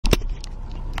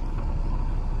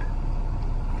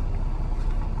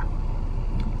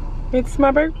It's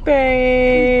my birthday.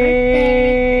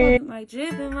 My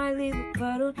drip and my leave a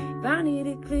puddle. If I need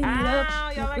to clean it up,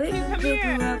 y'all pick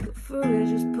her up, but for real,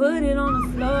 just put it on the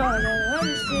floor. That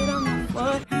other shit on the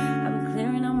floor. I've been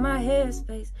clearing up my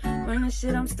headspace. When the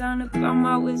shit I'm starting to pop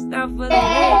my waist out for the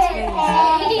headspace.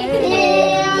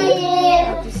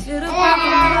 Got the shit up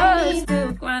out the blood,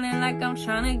 still grinding like I'm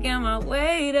trying to get my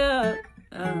weight up.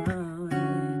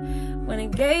 When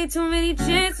it gave too many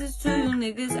chances to you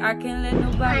niggas, I can't let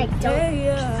nobody play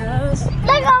us.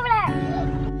 Look over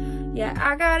there. Yeah,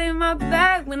 I got in my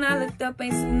bag when I looked up,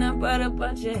 ain't seen nothing but a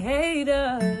bunch of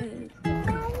haters.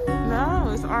 No,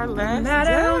 it's our last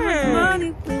Matter how much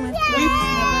money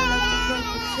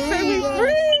we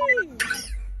free.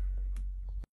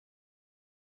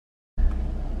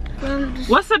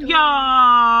 What's up,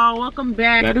 y'all? Welcome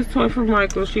back. Got this toy from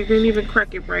Michael. She didn't even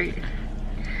crack it right.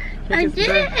 I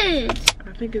did.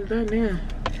 I think it's done now.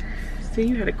 See,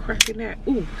 you had to crack it that.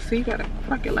 Ooh, see, you gotta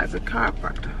crack it like a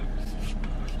chiropractor.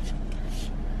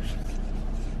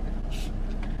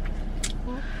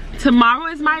 Tomorrow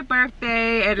is my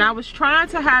birthday, and I was trying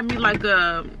to have me like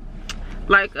a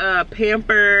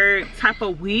pampered type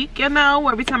of week, you know,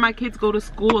 every time my kids go to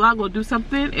school I'll go do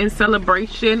something in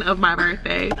celebration of my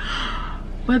birthday.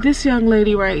 But this young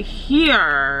lady right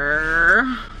here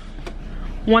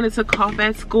wanted to cough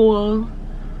at school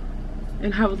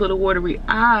and have a little watery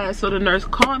eye, so the nurse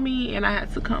called me and I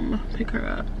had to come pick her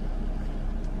up.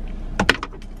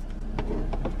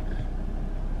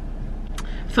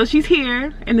 So she's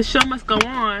here and the show must go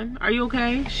on. Are you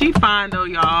okay? She fine though,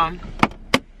 y'all.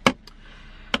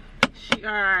 She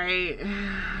alright.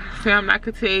 See, I'm not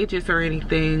contagious or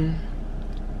anything.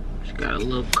 She got a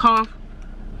little cough.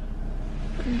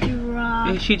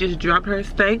 And she just dropped her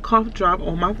stank cough drop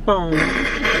on my phone.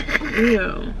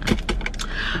 Ew.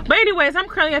 But anyways, I'm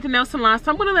currently at the nail salon,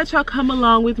 so I'm gonna let y'all come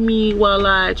along with me while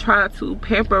I try to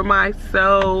pamper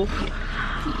myself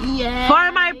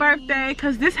for my birthday,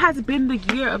 because this has been the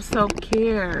year of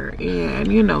self-care,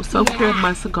 and you know, self-care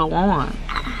must go on.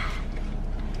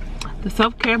 The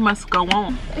self-care must go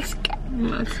on. Let's go.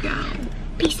 Let's go.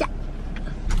 Peace out.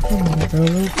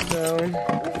 Let's go.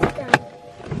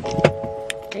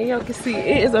 And y'all can see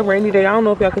it is a rainy day. I don't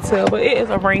know if y'all can tell, but it is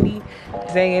a rainy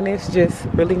day and it's just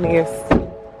really nasty.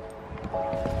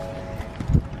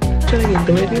 Should I get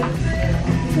glitter?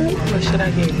 Or should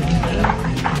I get glitter?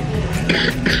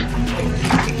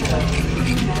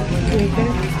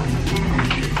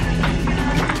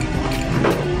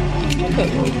 Okay.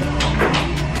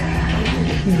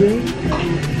 Green?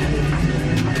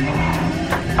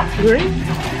 Green?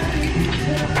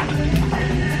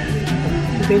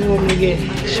 They want me to get,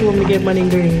 she want me to get money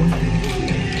green.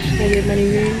 Should I get money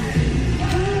green?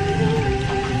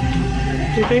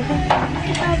 You think so? I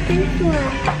think so.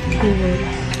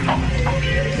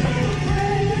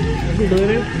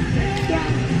 Glitter? Yeah.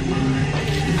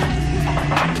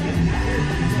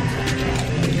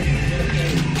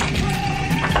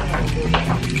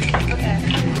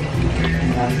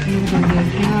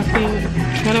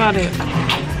 What about it?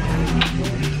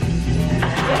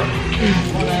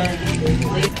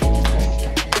 Sleep.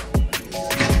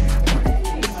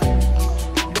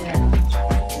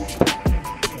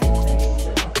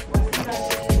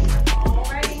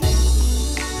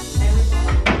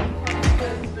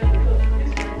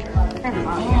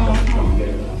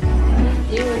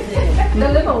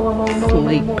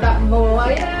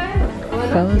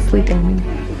 Fell asleep on me.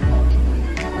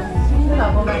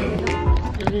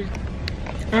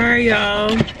 Alright,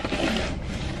 y'all.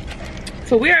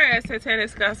 So we are at Satanic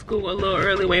Sky School a little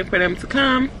early, waiting for them to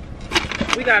come.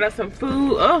 We got us some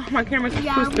food. Oh, my camera's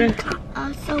twisting.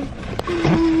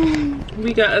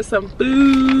 We got us some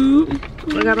food.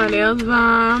 I got my nails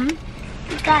on.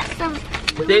 We got some.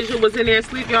 Deja was in there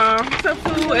asleep, y'all. Some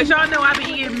food. As y'all know, I be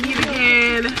eating meat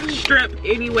again, shrimp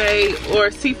anyway,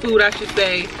 or seafood, I should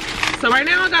say. So right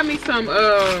now I got me some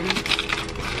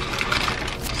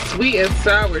sweet and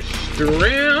sour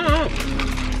shrimp.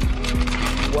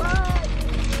 What?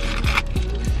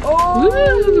 Oh!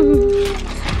 Woo.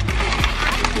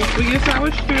 Some sweet and sour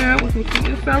shrimp with some sweet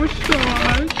and sour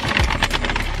sauce.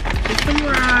 And some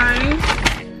rice.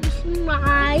 Some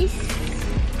rice.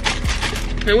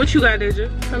 And what you got, Deja?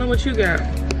 Tell them what you got.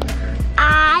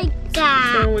 I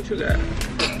got. Tell them what you got.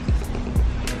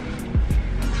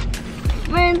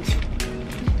 French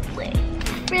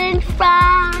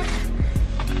fries.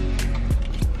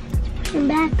 And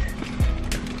back.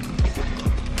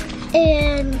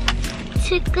 And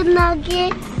chicken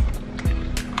nuggets.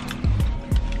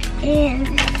 And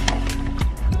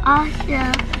also,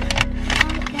 I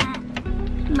got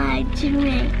my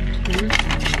drink.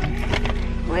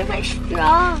 Where's my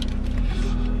straw?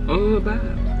 Oh, bag.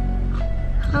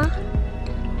 Huh?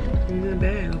 In the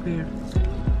bag up here.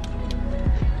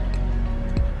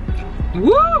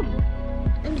 Woo!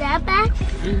 In that bag?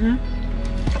 Mm-hmm.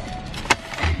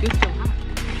 It's so hot.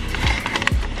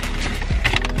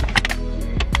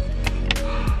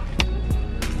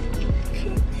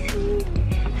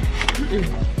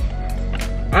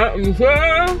 I'm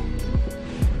sorry.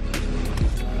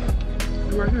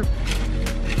 Right here.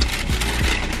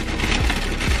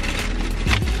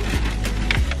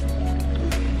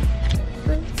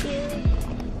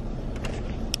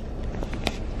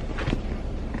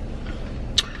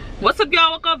 What's up, y'all?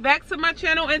 Welcome back to my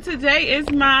channel, and today is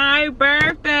my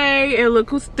birthday, and look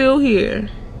who's still here.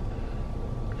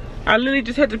 I literally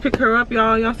just had to pick her up,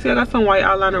 y'all. Y'all see I got some white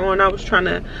eyeliner on. I was trying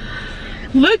to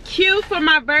look cute for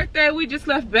my birthday. We just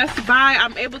left Best Buy.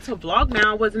 I'm able to vlog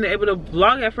now. I wasn't able to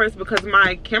vlog at first because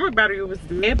my camera battery was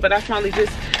dead, but I finally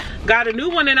just got a new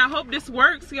one, and I hope this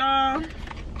works, y'all.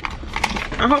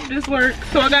 I hope this works.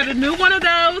 So I got a new one of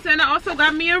those, and I also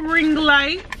got me a ring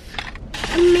light.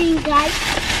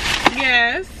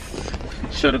 Yes,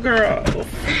 show the girls.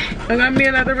 I got me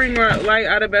another ring light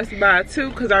out of Best Buy too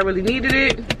because I really needed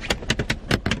it.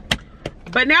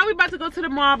 But now we about to go to the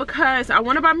mall because I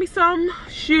want to buy me some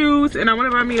shoes and I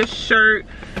want to buy me a shirt,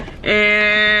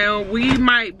 and we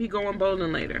might be going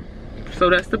bowling later. So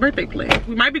that's the birthday plan.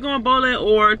 We might be going bowling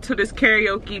or to this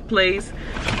karaoke place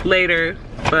later,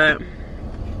 but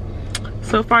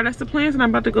so far that's the plans. And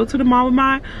I'm about to go to the mall with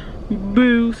my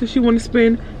boo, so she want to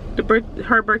spend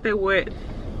her birthday with,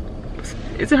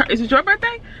 is it your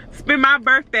birthday? Spend my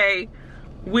birthday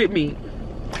with me.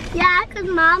 Yeah, because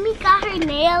mommy got her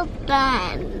nails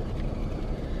done.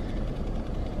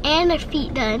 And her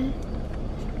feet done.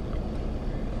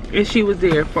 And she was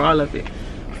there for all of it.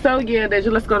 So yeah,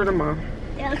 Deja, let's go to the mall.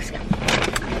 Yeah, let's go.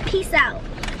 Peace out.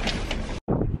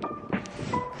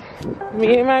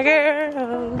 Me and my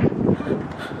girl.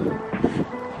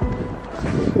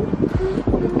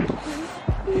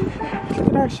 Look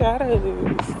at our shadows.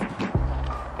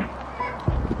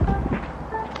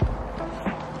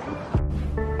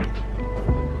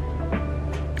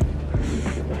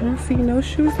 I don't see no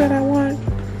shoes that I want.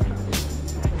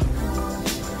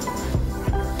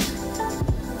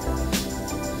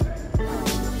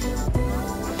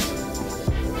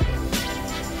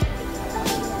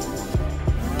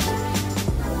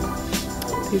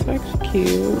 These are actually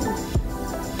cute.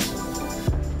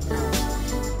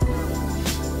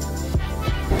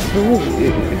 Ooh,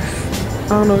 I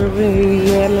don't know if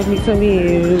yeah, let me some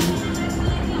in.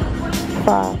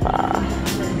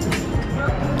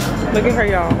 Look at her,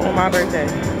 y'all, on my birthday.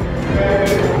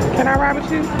 Can I ride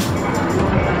with you?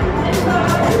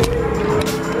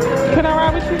 Can I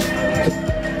ride with you?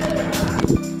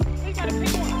 You gotta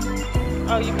pick one.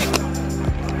 Oh, you pick one.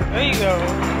 There you go.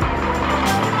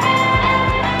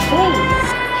 3,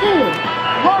 2,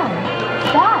 1,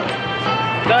 stop.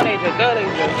 Go, Deja, go,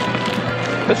 Deja.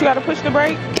 But you gotta push the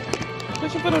brake.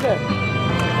 Push your foot on that.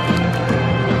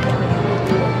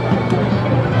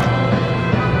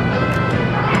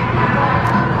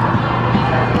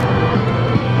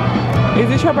 Is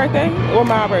this your birthday or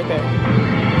my birthday?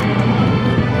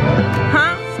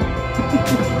 Huh?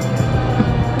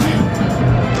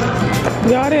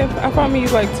 Y'all, I found me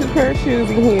like 2 pair of shoes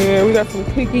in here. We got some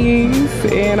cookies,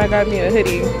 and I got me a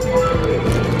hoodie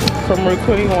from Route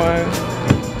 21.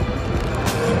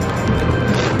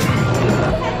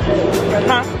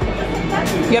 Huh?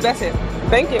 Yeah, that's it.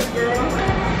 Thank you.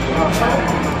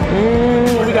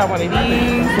 We got one of these,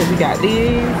 and we got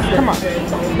these. Come on.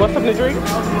 Want something to drink?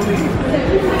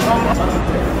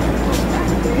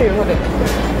 Here, hold it.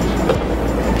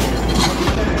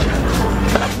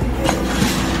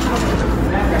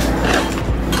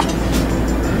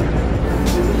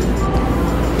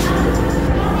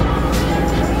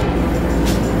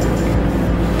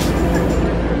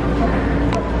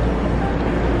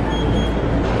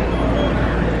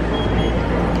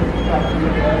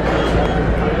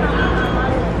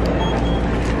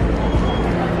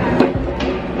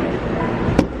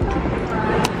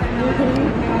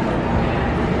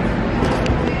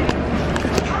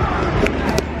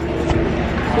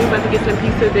 We about to get some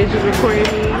pizza. They just recording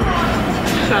me.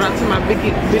 Shout out to my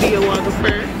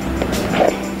videographer.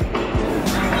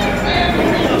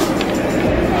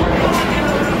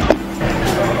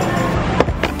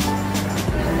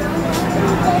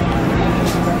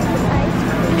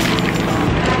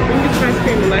 We can get some ice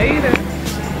cream later.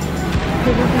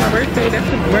 Because it's my birthday. That's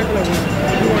the regular one.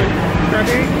 You want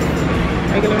strawberry?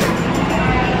 Regular one?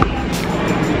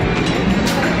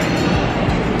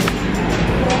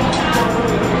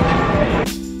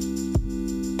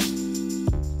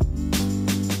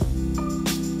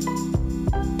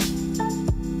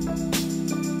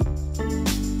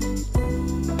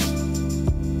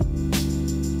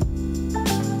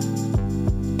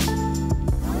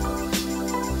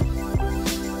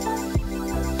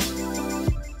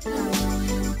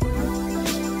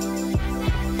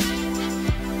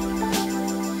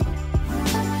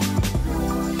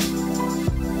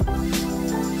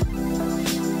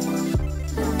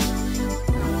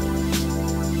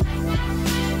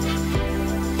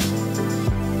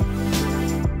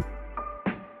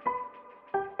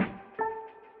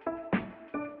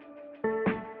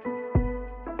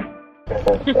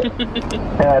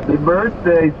 Happy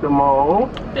birthday,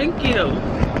 Simone. Thank you.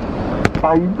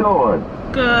 How you doing?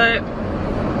 Good.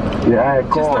 Yeah, I had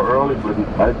called early, but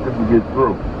I couldn't get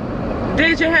through.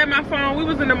 Did you have my phone? We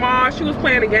was in the mall. She was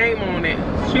playing a game on it.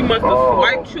 She must have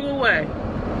swiped you away.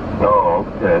 Oh,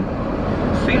 okay.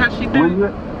 See how she do?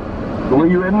 Where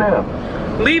you in now?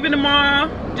 Leaving the mall.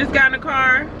 Just got in the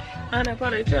car. I'm up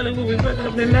on the telly when we fuck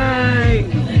up the night.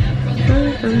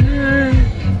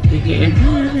 We getting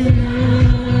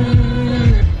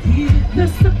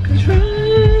let's take control.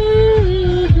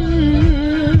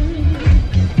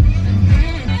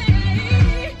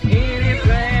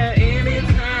 Anywhere,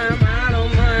 anytime, I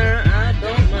don't mind.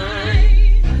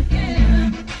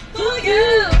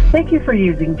 Thank you for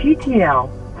using GTL.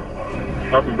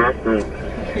 Happy birthday.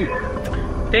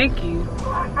 Thank you.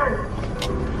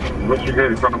 What you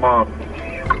getting from the mall?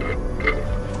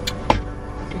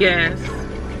 Yes.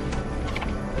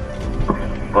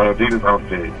 Adidas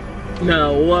outfit.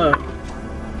 No, what?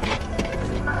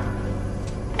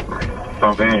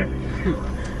 Some Vans.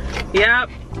 Yep.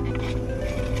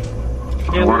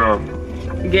 What else?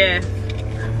 Yes.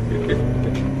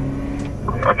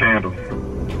 A candle.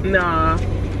 Nah.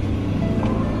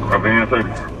 A Van hoodie.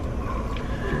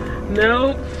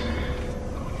 Nope.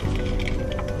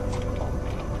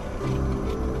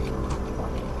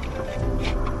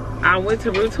 I went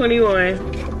to Route 21.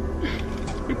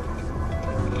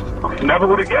 Never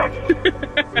would have guessed.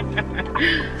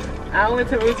 I went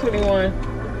to Route 21.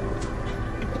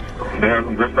 They have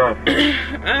some good stuff.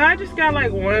 I just got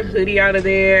like one hoodie out of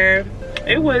there.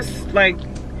 It was like,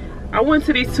 I went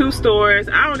to these two stores.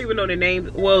 I don't even know the name.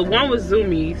 Well, one was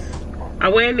Zoomies. I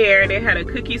went in there and they had a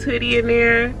cookies hoodie in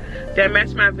there that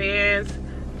matched my Vans.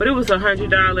 But it was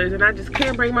 $100 and I just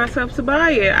couldn't bring myself to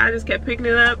buy it. I just kept picking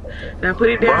it up and I put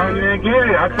it down. Why you didn't get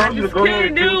it? I told you to go ahead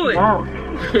and do it.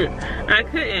 I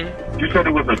couldn't. You said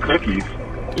it was a cookies.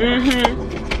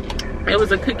 It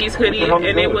was a cookies hoodie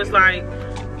and it was like,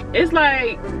 it's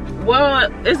like, well,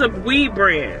 it's a weed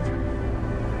brand.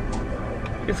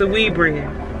 It's a weed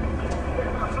brand.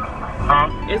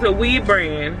 Huh? It's a weed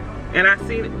brand. And I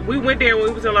seen, we went there when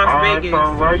we was in Las Vegas.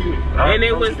 And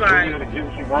it was like,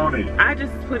 I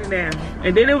just put it down.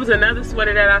 And then there was another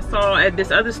sweater that I saw at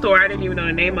this other store. I didn't even know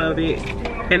the name of it.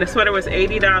 And the sweater was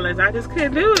 $80. I just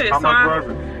couldn't do it. How much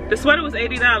was it? The sweater was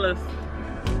 $80.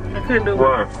 I couldn't do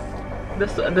what? The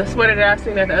sweater that I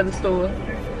seen at the other store.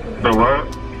 The what?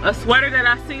 A sweater that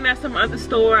I seen at some other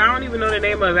store. I don't even know the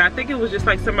name of it. I think it was just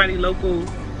like somebody local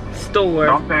store.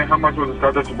 No, I'm saying, how much was the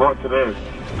stuff that you bought today?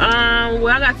 Well,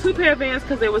 I got 2 pair of Vans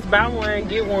because it was buy one,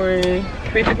 get one,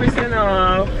 50%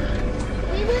 off.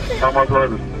 How much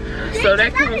was it? So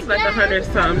that comes like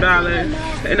 $100-something.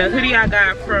 And the hoodie I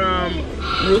got from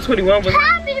Route 21 was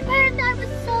Happy birthday! I was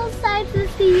so excited to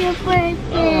see your birthday.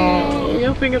 Oh,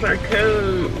 your fingers are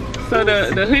cold. So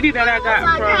the hoodie that I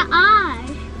got from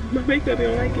my makeup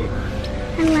didn't like it.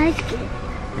 I like it.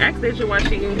 Ask Deja why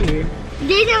she in here.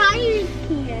 Deja, why are you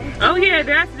here? Oh yeah,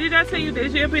 did I tell you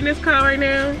Deja up in this car right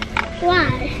now? Why?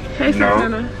 Hey,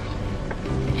 Susanna.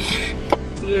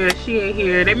 Yeah, she ain't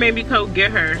here. They made me go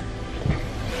get her.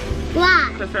 Why?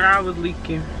 Because her eye was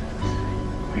leaking.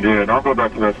 Yeah, don't go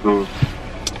back to that school.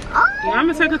 Yeah, I'm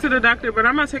gonna take her to the doctor, but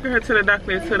I'm not taking her to the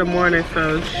doctor until the morning,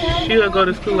 so she'll go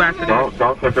to school after that.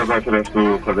 Don't take her back to that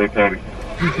school because they petty.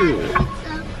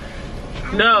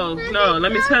 No,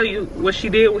 let me tell you what she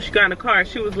did when she got in the car.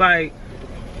 She was like,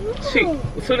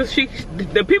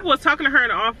 the people was talking to her in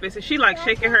the office and she like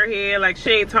shaking her head like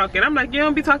she ain't talking. I'm like, you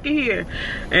don't be talking here.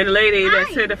 And the lady that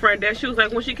said the front desk, she was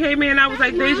like, when she came in, I was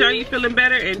like, Deja, are you feeling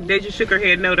better? And Deja shook her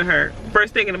head no to her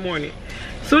first thing in the morning.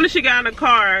 As soon as she got in the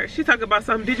car, she talking about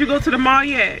something. Did you go to the mall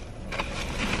yet?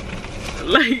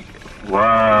 Like,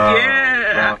 wow.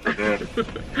 Yeah.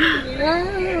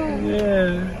 Yeah.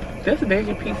 Yeah. That's a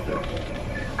Deja pizza.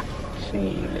 She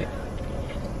ain't eating it.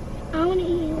 I want to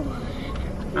eat one.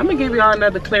 I'm gonna give y'all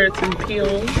another Claritin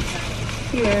peel.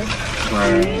 Here.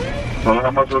 So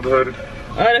how much was the hoodie?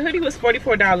 The hoodie was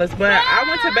 $44, but I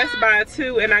went to Best Buy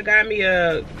too, and I got me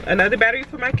another battery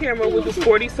for my camera, which was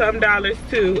 $40-something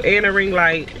too, and a ring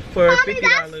light for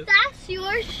 $50. That's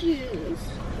your shoes.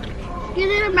 You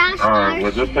didn't match Alright,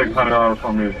 well just take $100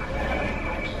 from me.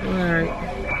 Alright.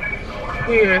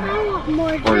 Here. I want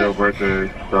more For your birthday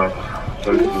stuff.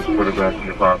 So you can just put it back in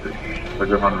your pocket. For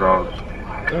your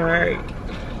 $100. Alright.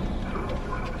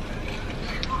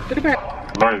 Put it back.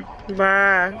 Like.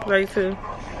 Bye. Love you too.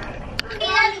 I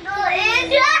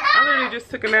literally just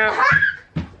took a nap.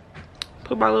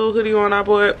 Put my little hoodie on, I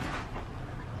bought.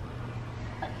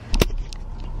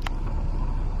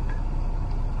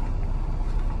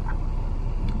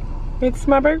 It's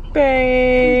my birthday.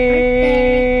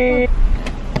 You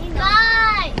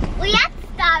guys, we at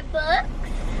Starbucks.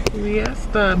 We at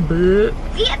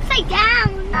Starbucks. We upside down.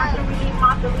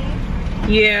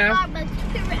 Yeah. Starbucks,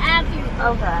 super happy.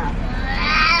 Okay.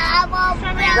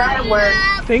 That'll work.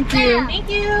 Thank you. Thank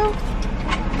you.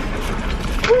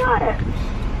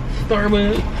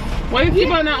 Starbucks. Why your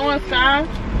seatbelt not on, Sky?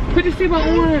 Put your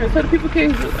seatbelt on so the people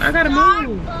can. I gotta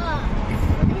move.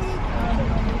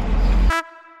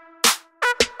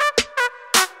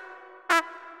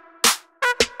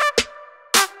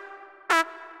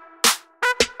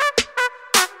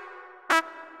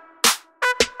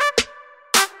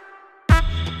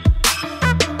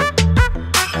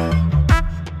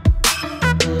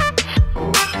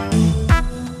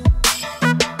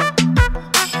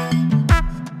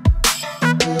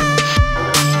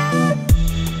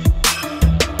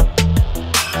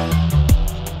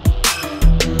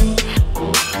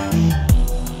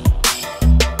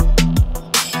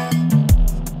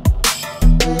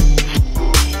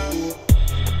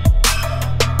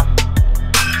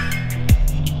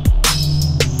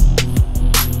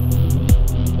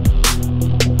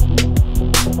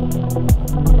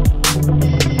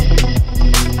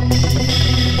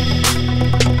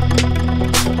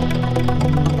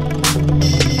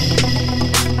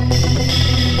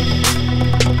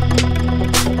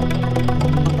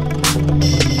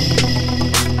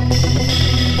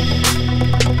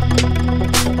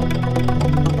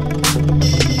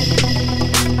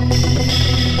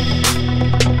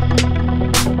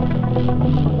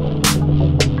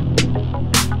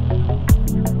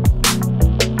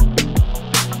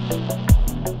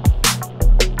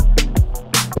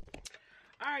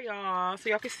 So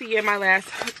y'all can see in my last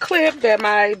clip that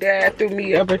my dad threw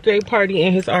me a birthday party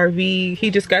in his RV.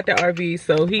 He just got the RV,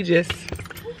 so he just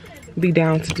be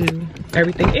down to do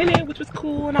everything in it, which was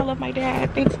cool, and I love my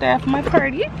dad. Thanks, Dad, for my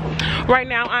party. Right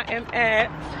now I am at,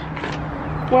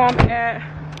 well, I'm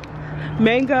at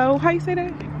Mango. How you say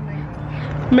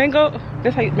that? Mango.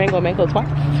 That's how you, mango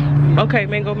twice. Okay,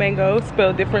 mango,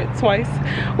 spelled different twice.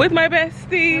 With my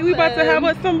bestie. We about to have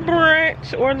us some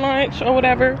brunch or lunch or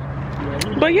whatever.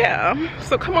 But yeah,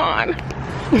 so come on.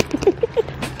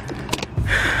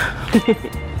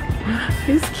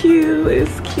 It's cute,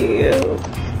 it's cute.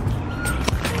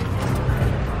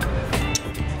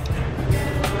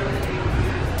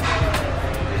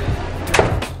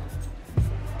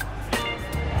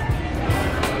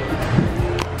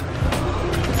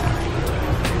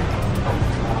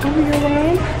 Over here,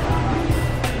 Ron.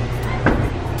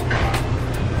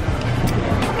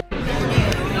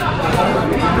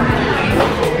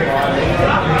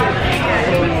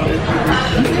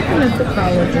 The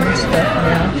college and stuff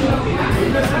now.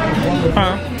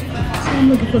 Huh? So I'm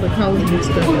looking for the college and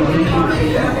stuff.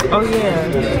 Oh yeah.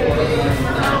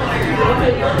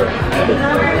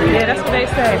 Yeah, that's what they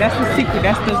say. That's the secret.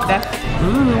 That's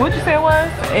what'd you say it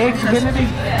was? Eggs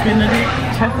Benedict?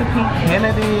 Chesapeake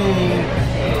Benedict.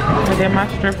 And then my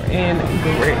strip and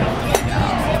grits.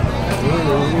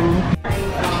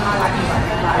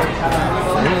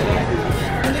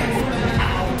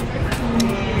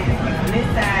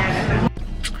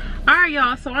 Alright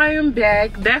y'all, so I am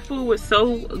back. That food was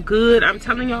so good. I'm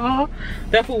telling y'all,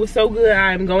 that food was so good.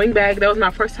 I'm going back. That was my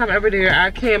first time ever there.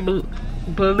 I can't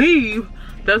believe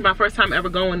that was my first time ever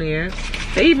going there.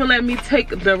 They even let me take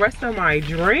the rest of my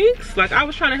drinks. Like, I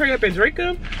was trying to hurry up and drink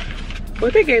them,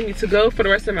 but they gave me to go for the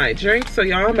rest of my drinks. So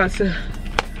y'all, I'm about to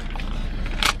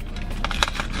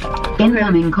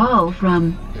incoming call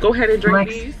from go ahead and drink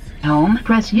Lex. these. Home.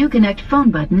 Press Uconnect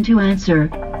phone button to answer.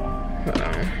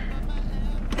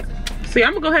 See,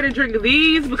 I'm gonna go ahead and drink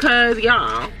these because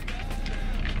y'all.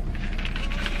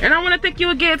 And I want to thank you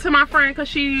again to my friend because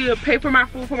she paid for my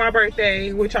food for my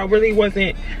birthday, which I really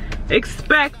wasn't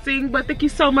expecting. But thank you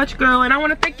so much, girl. And I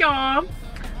want to thank y'all.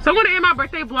 So I'm gonna end my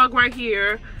birthday vlog right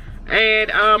here. And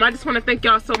I just want to thank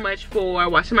y'all so much for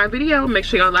watching my video. Make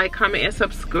sure y'all like, comment, and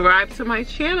subscribe to my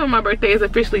channel. My birthday is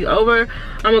officially over.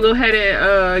 I'm gonna go ahead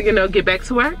and you know, get back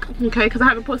to work, okay? Because I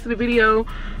haven't posted a video.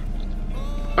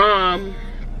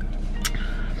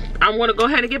 I want to go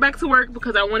ahead and get back to work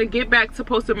because I want to get back to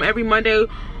posting them every Monday,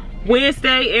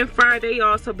 Wednesday, and Friday,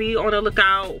 y'all. So be on the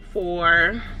lookout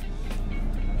for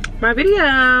my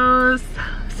videos.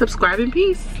 Subscribe and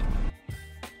peace.